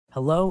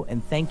Hello,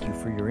 and thank you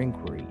for your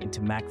inquiry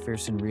into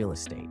Macpherson Real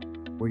Estate,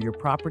 where your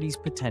property's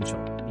potential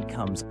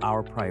becomes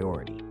our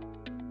priority.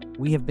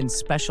 We have been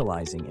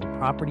specializing in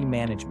property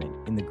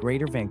management in the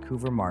Greater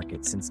Vancouver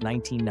market since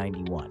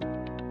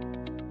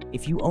 1991.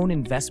 If you own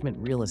investment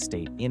real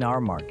estate in our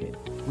market,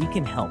 we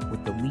can help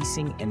with the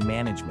leasing and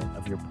management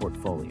of your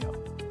portfolio.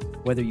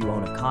 Whether you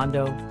own a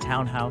condo,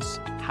 townhouse,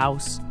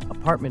 house,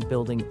 apartment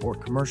building, or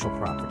commercial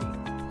property,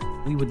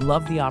 we would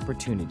love the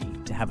opportunity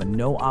to have a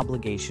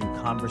no-obligation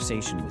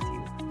conversation with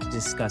you to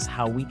discuss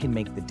how we can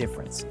make the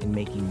difference in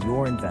making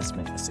your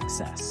investment a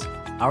success.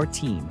 Our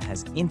team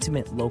has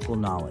intimate local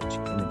knowledge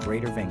in the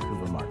Greater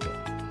Vancouver market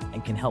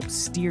and can help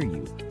steer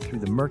you through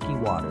the murky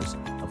waters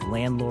of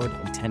landlord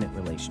and tenant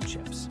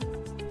relationships.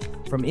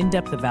 From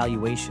in-depth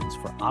evaluations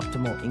for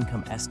optimal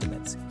income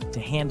estimates to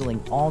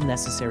handling all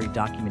necessary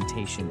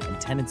documentation and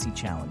tenancy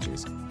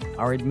challenges,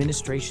 our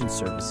administration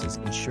services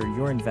ensure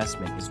your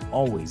investment is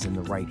always in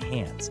the right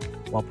hands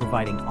while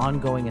providing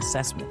ongoing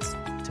assessments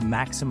to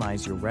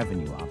maximize your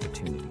revenue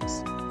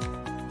opportunities.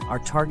 Our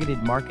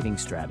targeted marketing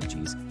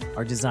strategies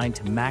are designed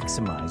to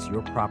maximize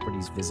your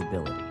property's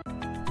visibility.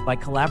 By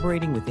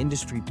collaborating with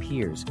industry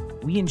peers,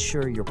 we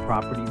ensure your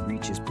property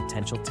reaches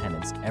potential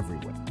tenants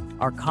everywhere.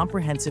 Our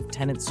comprehensive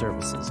tenant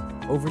services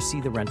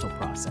oversee the rental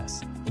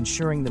process,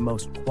 ensuring the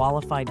most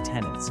qualified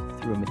tenants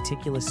through a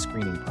meticulous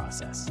screening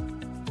process.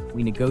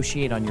 We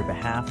negotiate on your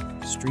behalf,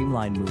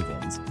 streamline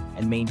move-ins,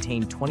 and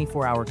maintain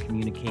 24-hour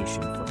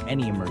communication for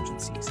any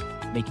emergencies,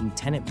 making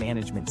tenant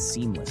management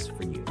seamless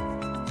for you.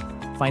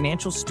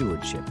 Financial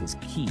stewardship is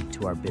key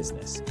to our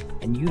business,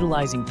 and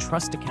utilizing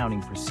trust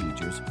accounting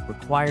procedures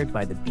required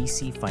by the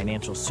BC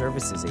Financial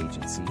Services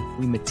Agency,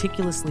 we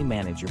meticulously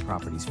manage your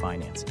property's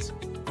finances,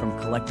 from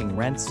collecting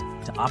rents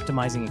to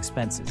optimizing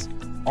expenses,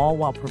 all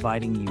while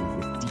providing you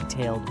with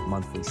detailed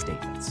monthly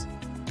statements.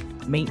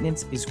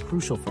 Maintenance is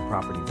crucial for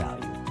property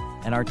value,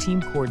 and our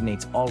team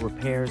coordinates all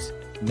repairs,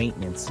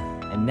 maintenance,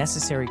 and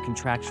necessary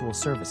contractual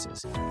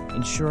services,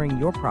 ensuring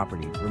your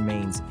property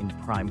remains in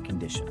prime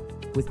condition.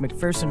 With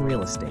Macpherson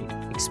Real Estate,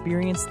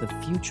 experience the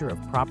future of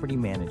property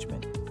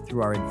management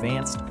through our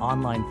advanced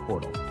online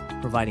portal,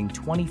 providing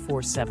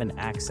 24/7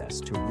 access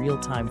to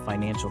real-time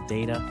financial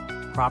data,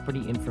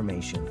 property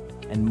information,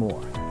 and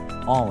more,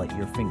 all at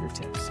your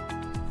fingertips.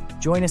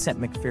 Join us at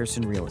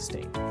Macpherson Real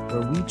Estate,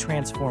 where we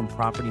transform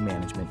property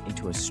management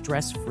into a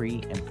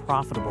stress-free and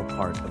profitable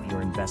part of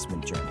your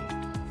investment journey.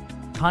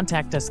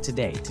 Contact us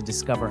today to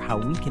discover how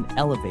we can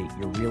elevate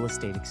your real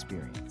estate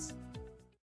experience.